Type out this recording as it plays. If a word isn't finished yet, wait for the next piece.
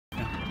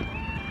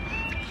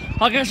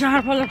I guess I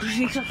have a look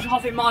at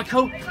something,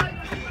 Michael.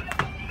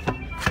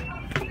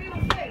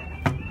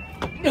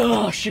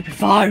 Oh, stupid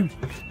phone.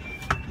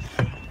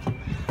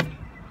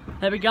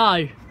 There we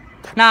go.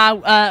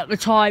 Now, the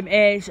time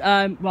is,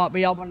 right,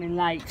 we are running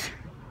late.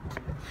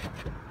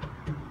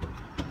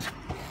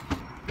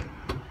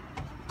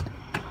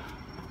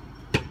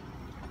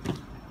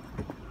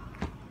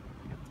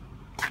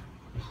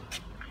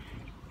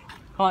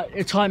 Right,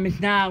 the time is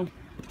now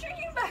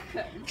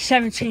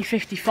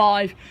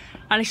 17:55,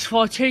 and it's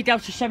for 2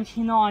 Delta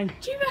 79.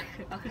 Do you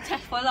reckon I could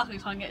test my luck and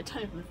try and get a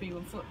toe from the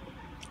 314?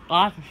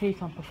 I have a few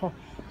times before.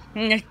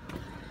 Alright,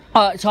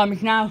 the time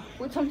is now.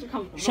 What time did you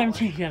come from?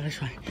 17, yeah,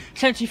 this way.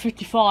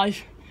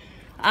 17:55,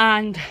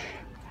 and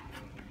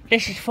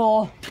this is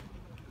for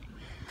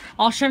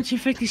our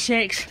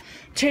 17:56,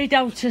 2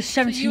 Delta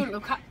 70. So you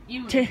wouldn't report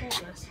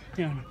this?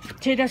 Yeah,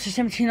 2 Delta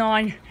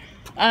 79.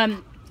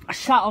 I'm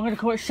going to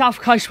call it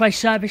South Coastway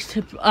service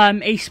to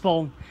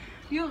Eastbourne.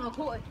 You wouldn't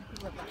report it if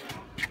you went back.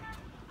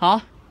 Huh?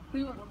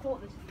 We wouldn't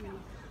report this if you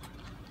went.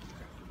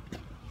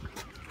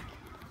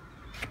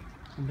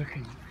 I'm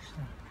looking at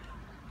stuff.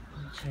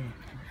 Let's see.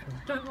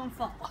 Don't run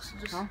fast,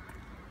 just... Huh?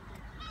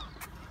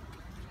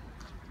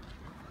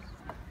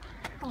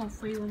 Come on,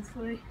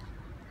 313.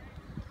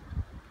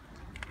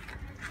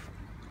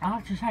 I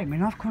have to say,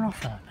 man, I've gone off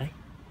 30.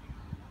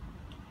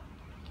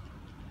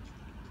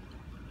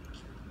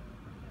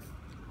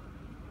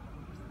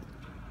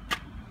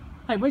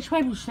 Hey, which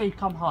way will Steve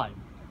come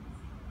home?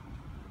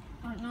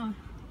 I don't know.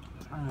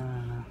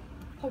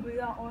 Probably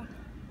that way.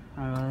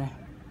 Oh, really?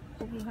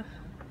 Probably that.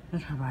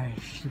 Look how very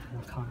stupid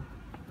I can't.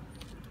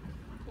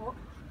 What?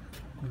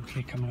 I'm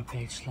actually coming up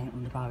here just like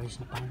on the barriers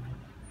and the band.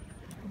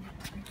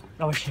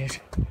 Oh, she is.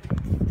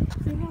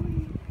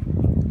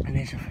 And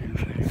there's a few.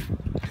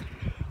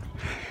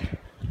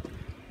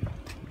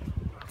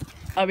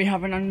 We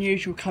have an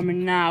unusual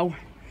coming now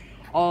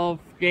of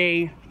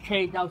the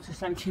 2 Delta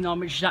 79,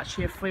 which is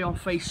actually a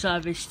 3-on-3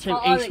 service to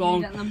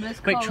Eastbourne.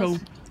 Which will,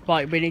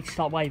 right, we need to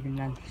start waving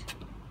then.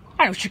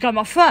 Hang on, she's going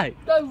my throat.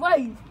 Go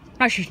wave.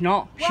 No, she's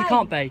not. Wave. She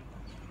can't be.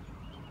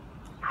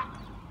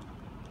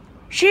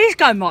 She is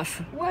going my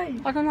throat.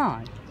 Wave. I don't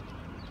know.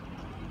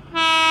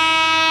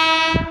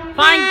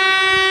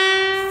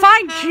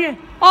 Thank you.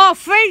 Oh,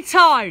 3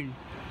 tone.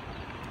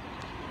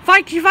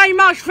 Thank you very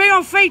much.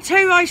 3-on-3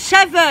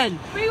 207.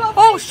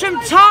 Awesome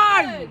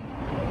time.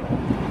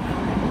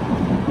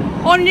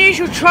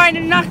 Unusual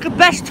training, that's the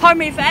best time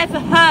we've ever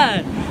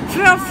heard.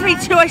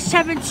 3-on-3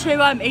 207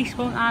 to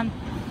Eastbourne, and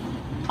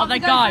there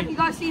you go. Thank you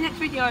guys, see you next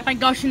video. Thank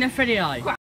you guys, see you next video.